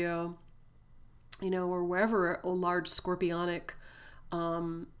Scorpio, or wherever a large scorpionic,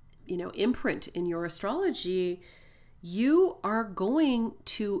 imprint in your astrology, you are going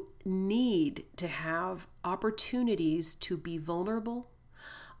to need to have opportunities to be vulnerable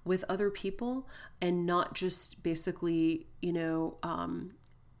with other people and not just basically,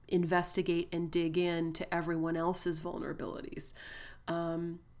 investigate and dig into everyone else's vulnerabilities.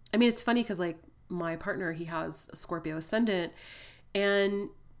 It's funny because like my partner, he has a Scorpio ascendant, and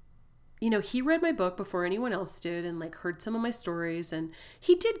he read my book before anyone else did and like heard some of my stories, and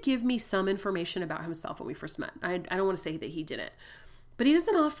he did give me some information about himself when we first met. I don't want to say that he didn't, but he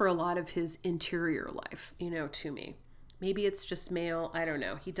doesn't offer a lot of his interior life, to me. Maybe it's just male. I don't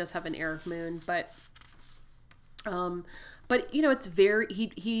know. He does have an air moon, but it's very,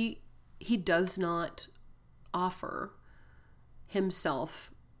 he does not offer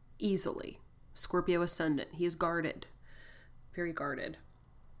himself easily. Scorpio ascendant. He is guarded, very guarded.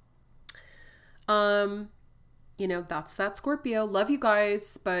 That's that Scorpio. Love you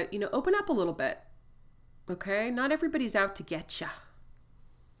guys, but, open up a little bit. Okay. Not everybody's out to get ya.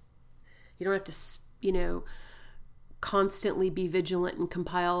 You don't have to, constantly be vigilant and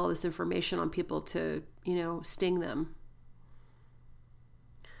compile all this information on people to, sting them.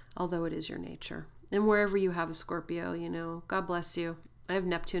 Although it is your nature. And wherever you have a Scorpio, God bless you. I have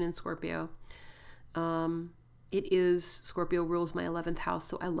Neptune in Scorpio. It is, Scorpio rules my 11th house,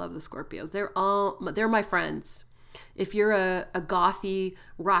 so I love the Scorpios. They're my friends. If you're a gothy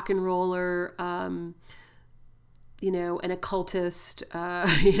rock and roller, an occultist,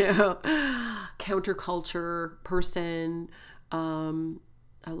 counterculture person, I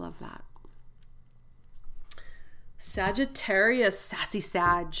love that. Sagittarius, sassy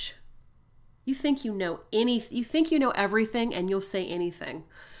Sag. You think you know everything, and you'll say anything.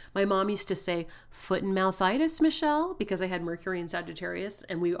 My mom used to say foot and mouthitis, Michelle, because I had Mercury in Sagittarius,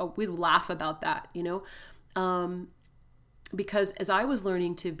 and we'd laugh about that, because as I was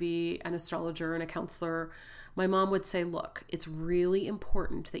learning to be an astrologer and a counselor, my mom would say, look, it's really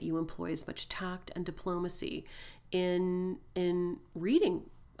important that you employ as much tact and diplomacy in reading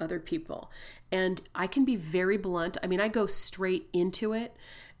other people. And I can be very blunt. I go straight into it.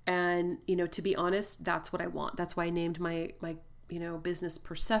 And, to be honest, that's what I want. That's why I named my business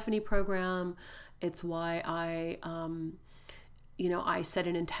Persephone program. It's why I set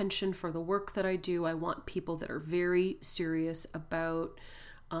an intention for the work that I do. I want people that are very serious about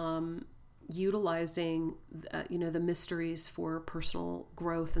utilizing, the mysteries for personal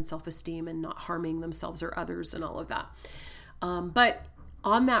growth and self-esteem and not harming themselves or others and all of that. But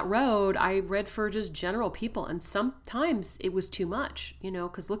on that road, I read for just general people, and sometimes it was too much,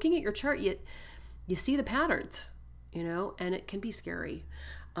 because looking at your chart, you see the patterns, and it can be scary.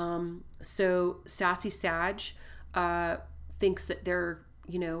 So sassy Sag thinks that they're,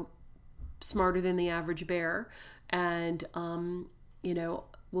 smarter than the average bear, and,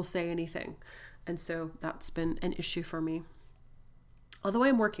 will say anything. And so that's been an issue for me. Although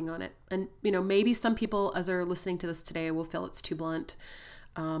I'm working on it. And, maybe some people as are listening to this today will feel it's too blunt.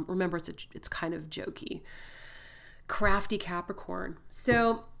 Remember, it's kind of jokey. Crafty Capricorn.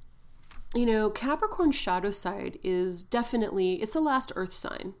 So, Capricorn shadow side is definitely, it's the last earth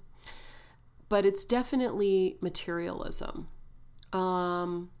sign, but it's definitely materialism.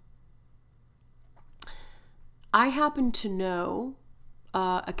 I happen to know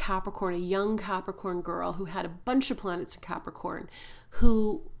a Capricorn, a young Capricorn girl who had a bunch of planets in Capricorn,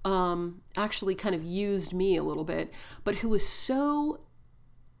 who actually kind of used me a little bit, but who was so,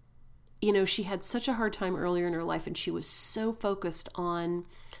 she had such a hard time earlier in her life, and she was so focused on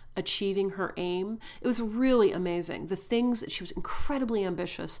achieving her aim. It was really amazing. The things that she was incredibly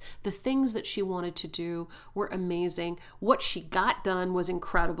ambitious, the things that she wanted to do were amazing. What she got done was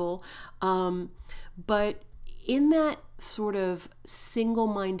incredible. But in that sort of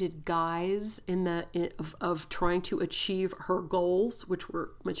single-minded guise of trying to achieve her goals, which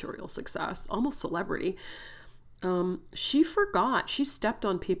were material success, almost celebrity, she stepped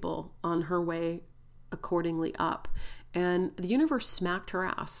on people on her way accordingly up, and the universe smacked her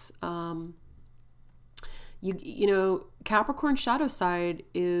ass. You know, Capricorn shadow side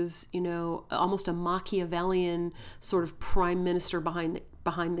is, you know, almost a Machiavellian sort of prime minister behind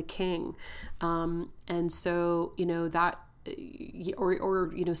the king. And so, you know, that,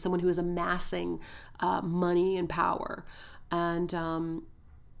 or, you know, someone who is amassing money and power, and,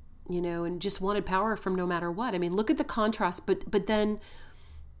 you know, and just wanted power from no matter what. I mean, look at the contrast, but then,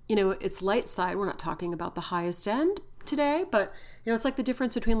 you know, it's light side. We're not talking about the highest end today, but, you know, it's like the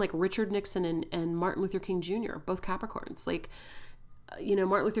difference between like Richard Nixon and Martin Luther King Jr., both Capricorns. Like, you know,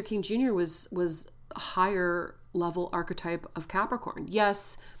 Martin Luther King Jr. was a higher level archetype of Capricorn.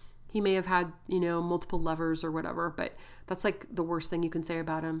 Yes, he may have had, you know, multiple lovers or whatever, but that's like the worst thing you can say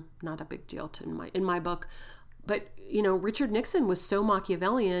about him. Not a big deal in my book. But, you know, Richard Nixon was so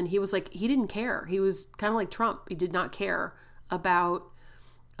Machiavellian. He was like, he didn't care. He was kind of like Trump. He did not care about,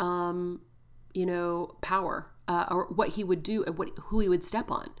 you know, power. Or what he would do, who he would step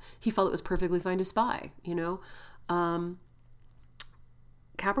on. He felt it was perfectly fine to spy, you know.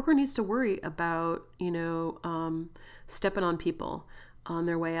 Capricorn needs to worry about, you know, stepping on people on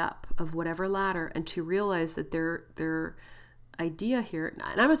their way up of whatever ladder, and to realize that their idea here, and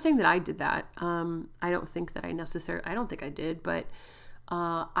I'm not saying that I did that. I don't think I did, but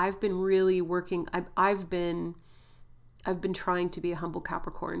I've been really working. I've been trying to be a humble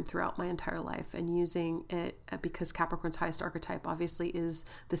Capricorn throughout my entire life, and using it because Capricorn's highest archetype obviously is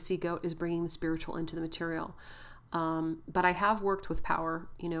the sea goat, is bringing the spiritual into the material. But I have worked with power.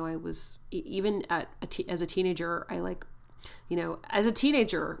 You know, I was even as a teenager, you know, as a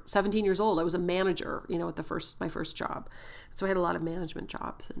teenager, 17 years old, I was a manager, you know, at my first job. So I had a lot of management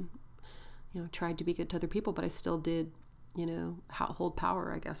jobs, and, you know, tried to be good to other people, but I still did, you know, hold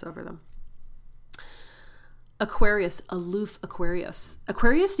power, I guess, over them. Aquarius, aloof Aquarius.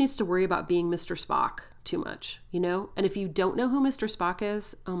 Aquarius needs to worry about being Mr. Spock too much, you know? And if you don't know who Mr. Spock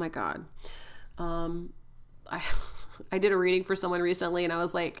is, oh my God. I did a reading for someone recently, and I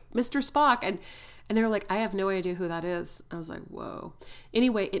was like, Mr. Spock. And they were like, I have no idea who that is. I was like, whoa.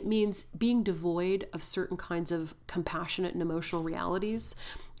 Anyway, it means being devoid of certain kinds of compassionate and emotional realities,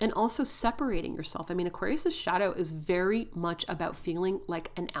 and also separating yourself. I mean, Aquarius's shadow is very much about feeling like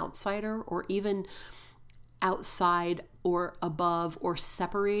an outsider, or even outside or above or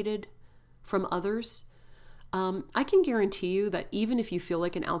separated from others. I can guarantee you that even if you feel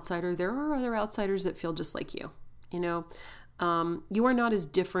like an outsider, there are other outsiders that feel just like you. You know, you are not as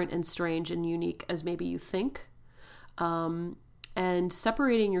different and strange and unique as maybe you think. And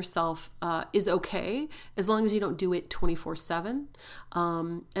separating yourself is okay, as long as you don't do it 24/7.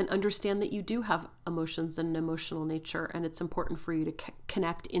 And understand that you do have emotions and an emotional nature, and it's important for you to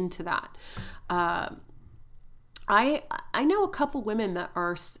connect into that. I know a couple women that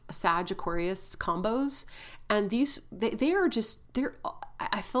are Sag Aquarius combos, and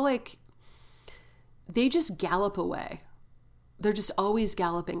I feel like they just gallop away. They're just always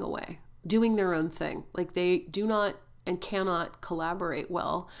galloping away, doing their own thing. Like, they do not and cannot collaborate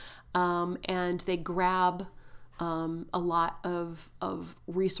well. And they grab a lot of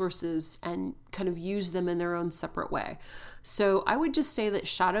resources and kind of use them in their own separate way. So I would just say that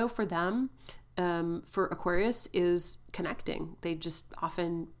shadow for them, for Aquarius, is connecting. They just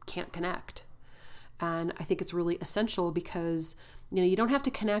often can't connect. And I think it's really essential because, you know, you don't have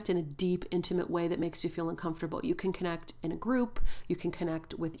to connect in a deep, intimate way that makes you feel uncomfortable. You can connect in a group. You can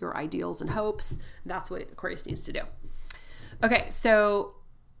connect with your ideals and hopes. That's what Aquarius needs to do. Okay, so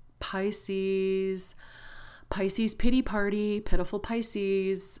Pisces, pity party, pitiful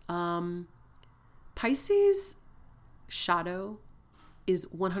Pisces. Pisces shadow is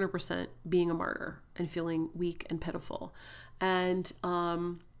 100% being a martyr and feeling weak and pitiful, and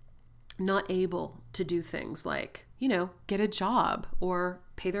not able to do things like, you know, get a job or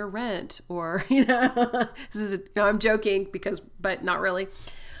pay their rent, or, you know, I'm joking but not really.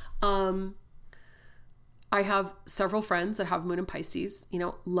 I have several friends that have moon in Pisces, you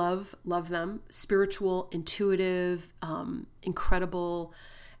know, love them, spiritual, intuitive, incredible.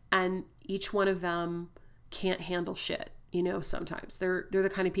 And each one of them can't handle shit. You know, sometimes they're the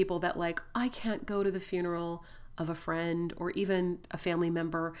kind of people that, like, I can't go to the funeral of a friend or even a family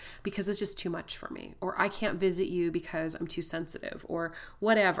member because it's just too much for me, or I can't visit you because I'm too sensitive, or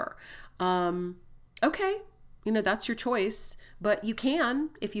whatever. Okay, you know, that's your choice, but you can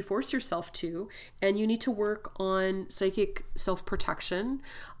if you force yourself to, and you need to work on psychic self-protection,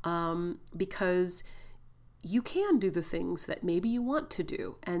 because you can do the things that maybe you want to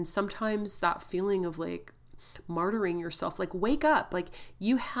do. And sometimes that feeling of like martyring yourself, like wake up, like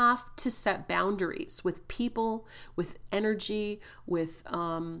you have to set boundaries with people, with energy, with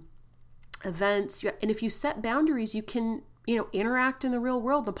events. And if you set boundaries, you can, interact in the real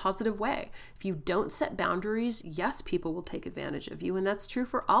world in a positive way. If you don't set boundaries, yes, people will take advantage of you. And that's true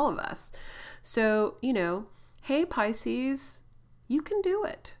for all of us. So, hey, Pisces, you can do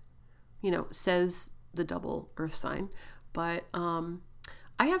it, says the double earth sign. But I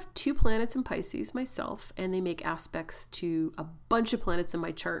have 2 planets in Pisces myself, and they make aspects to a bunch of planets in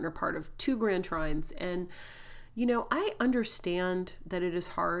my chart and are part of 2 grand trines. And, I understand that it is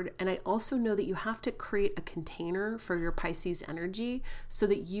hard. And I also know that you have to create a container for your Pisces energy so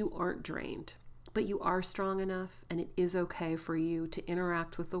that you aren't drained, but you are strong enough, and it is okay for you to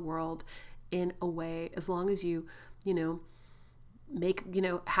interact with the world in a way, as long as you, make,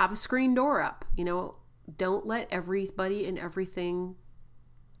 have a screen door up, don't let everybody and everything,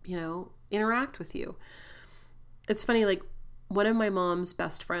 interact with you. It's funny, like one of my mom's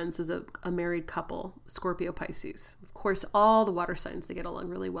best friends is a married couple, Scorpio Pisces. Of course, all the water signs, they get along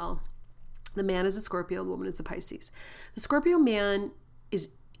really well. The man is a Scorpio, the woman is a Pisces. The Scorpio man is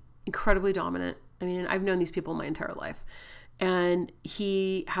incredibly dominant. I mean, I've known these people my entire life. And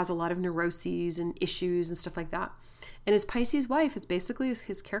he has a lot of neuroses and issues and stuff like that. And his Pisces wife is basically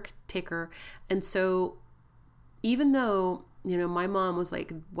his caretaker. And so even though, my mom was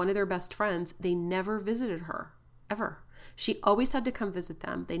like one of their best friends, they never visited her, ever. She always had to come visit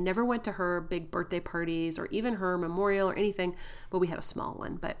them. They never went to her big birthday parties or even her memorial or anything. Well, we had a small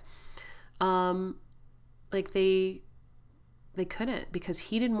one, but like they couldn't, because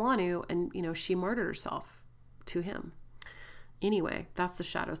he didn't want to. And, she martyred herself to him. Anyway, that's the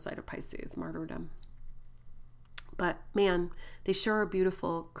shadow side of Pisces, martyrdom. But man, they sure are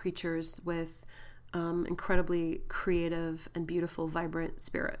beautiful creatures with incredibly creative and beautiful, vibrant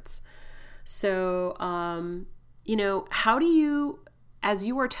spirits. So, how do you, as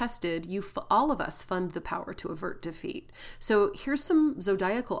you are tested, all of us fund the power to avert defeat. So here's some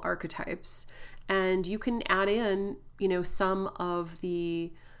zodiacal archetypes, and you can add in, some of their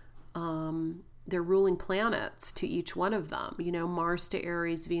ruling planets to each one of them, Mars to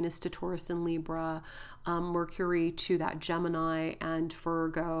Aries, Venus to Taurus and Libra, Mercury to that Gemini and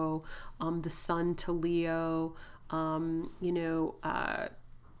Virgo, the Sun to Leo,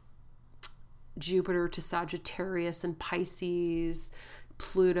 Jupiter to Sagittarius and Pisces,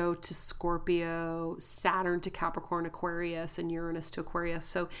 Pluto to Scorpio, Saturn to Capricorn, Aquarius, and Uranus to Aquarius.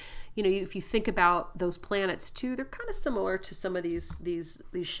 So, if you think about those planets too, they're kind of similar to some of these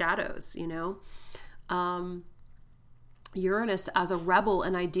shadows, Uranus as a rebel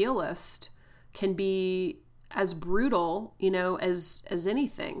and idealist can be as brutal, as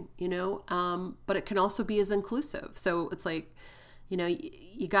anything, but it can also be as inclusive. So it's like,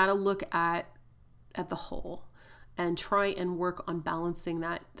 you got to look at the whole and try and work on balancing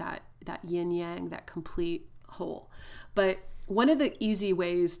that yin yang, that complete whole. But one of the easy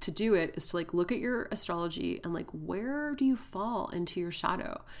ways to do it is to like look at your astrology and like, where do you fall into your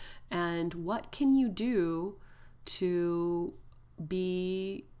shadow, and what can you do to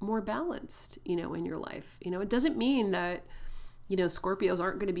be more balanced, in your life? It doesn't mean that, Scorpios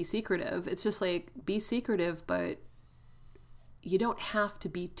aren't going to be secretive. It's just like, be secretive, but you don't have to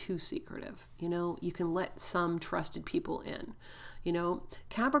be too secretive. You can let some trusted people in.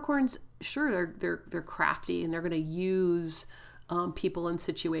 Capricorns, sure, they're crafty, and they're going to use people and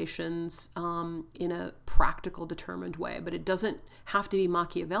situations in a practical, determined way, but it doesn't have to be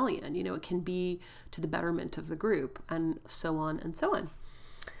Machiavellian. It can be to the betterment of the group, and so on and so on.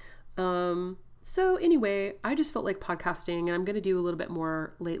 So anyway, I just felt like podcasting, and I'm going to do a little bit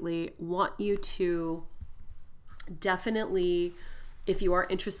more lately. Want you to definitely, if you are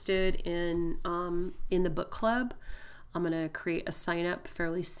interested in the book club, I'm going to create a sign up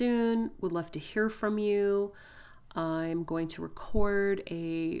fairly soon. Would love to hear from you. I'm going to record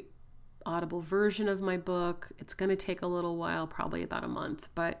a Audible version of my book. It's going to take a little while, probably about a month,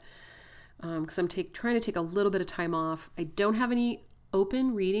 but because I'm trying to take a little bit of time off. I don't have any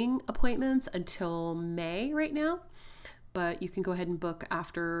open reading appointments until May right now, but you can go ahead and book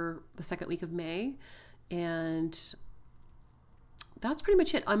after the second week of May. And that's pretty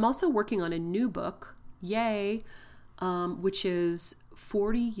much it. I'm also working on a new book, yay, which is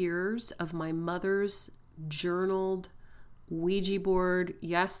 40 years of my mother's journaled Ouija board.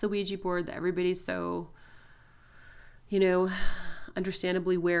 Yes, the Ouija board that everybody's so,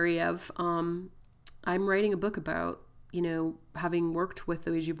 understandably wary of. I'm writing a book about, having worked with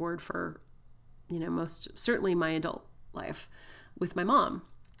the Ouija board for, most certainly my adult life with my mom.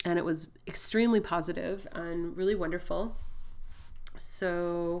 And it was extremely positive and really wonderful.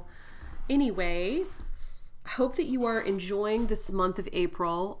 So anyway, I hope that you are enjoying this month of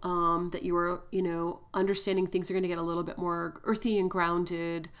April, that you are, understanding things are going to get a little bit more earthy and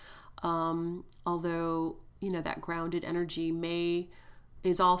grounded. Although, that grounded energy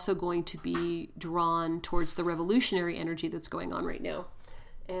is also going to be drawn towards the revolutionary energy that's going on right now.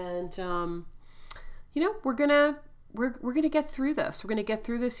 And, we're going to get through this. We're going to get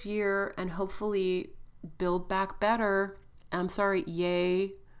through this year and hopefully build back better.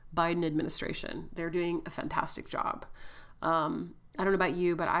 Yay, Biden administration. They're doing a fantastic job. I don't know about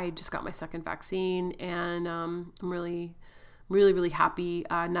you, but I just got my second vaccine, and I'm really, really, really happy.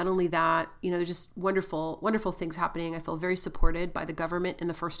 Not only that, there's just wonderful, wonderful things happening. I feel very supported by the government for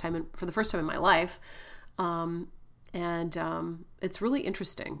the first time in my life. It's really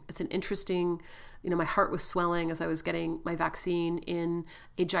interesting. It's an interesting, my heart was swelling as I was getting my vaccine in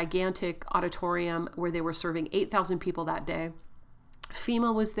a gigantic auditorium where they were serving 8,000 people that day.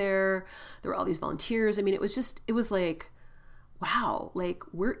 FEMA was there. There were all these volunteers. I mean, it was like, wow, like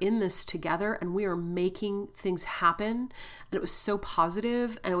we're in this together and we are making things happen. And it was so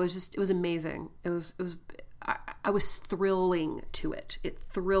positive, and it was amazing. I was thrilling to it. It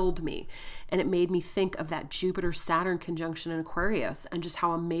thrilled me. And it made me think of that Jupiter-Saturn conjunction in Aquarius and just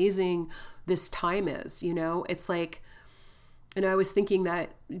how amazing this time is. It's like, I was thinking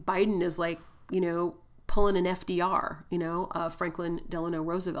that Biden is like, pulling an FDR, Franklin Delano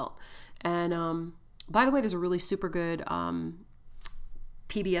Roosevelt. And by the way, there's a really super good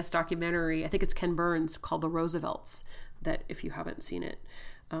PBS documentary, I think it's Ken Burns, called The Roosevelts, that if you haven't seen it,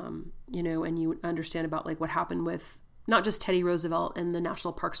 and you understand about like what happened with not just Teddy Roosevelt and the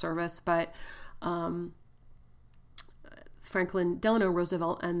National Park Service, but Franklin Delano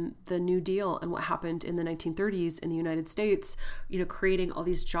Roosevelt and the New Deal and what happened in the 1930s in the United States, creating all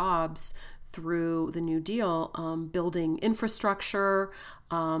these jobs through the New Deal, building infrastructure,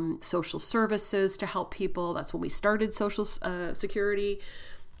 social services to help people. That's when we started Social Security.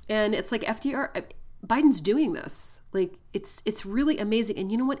 And it's like Biden's doing this. Like it's really amazing. And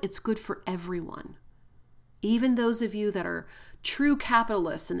you know what? It's good for everyone. Even those of you that are true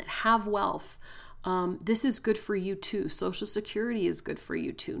capitalists and that have wealth, this is good for you too. Social Security is good for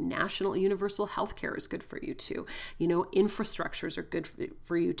you too. National universal health care is good for you too. Infrastructures are good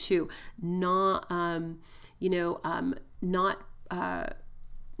for you too. Not, having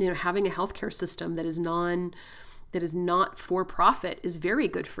a healthcare system that is not for profit is very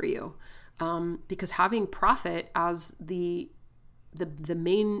good for you. Because having profit as the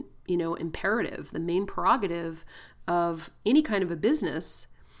main, imperative, the main prerogative of any kind of a business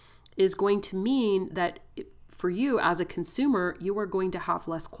is going to mean that for you as a consumer, you are going to have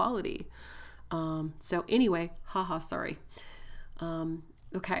less quality. So anyway, sorry.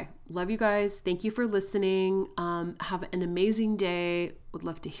 Okay. Love you guys. Thank you for listening. Have an amazing day. Would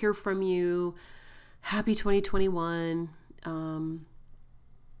love to hear from you. Happy 2021.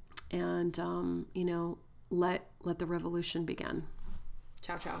 Let the revolution begin.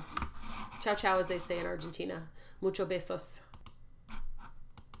 Ciao, ciao. Ciao, ciao, as they say in Argentina. Mucho besos.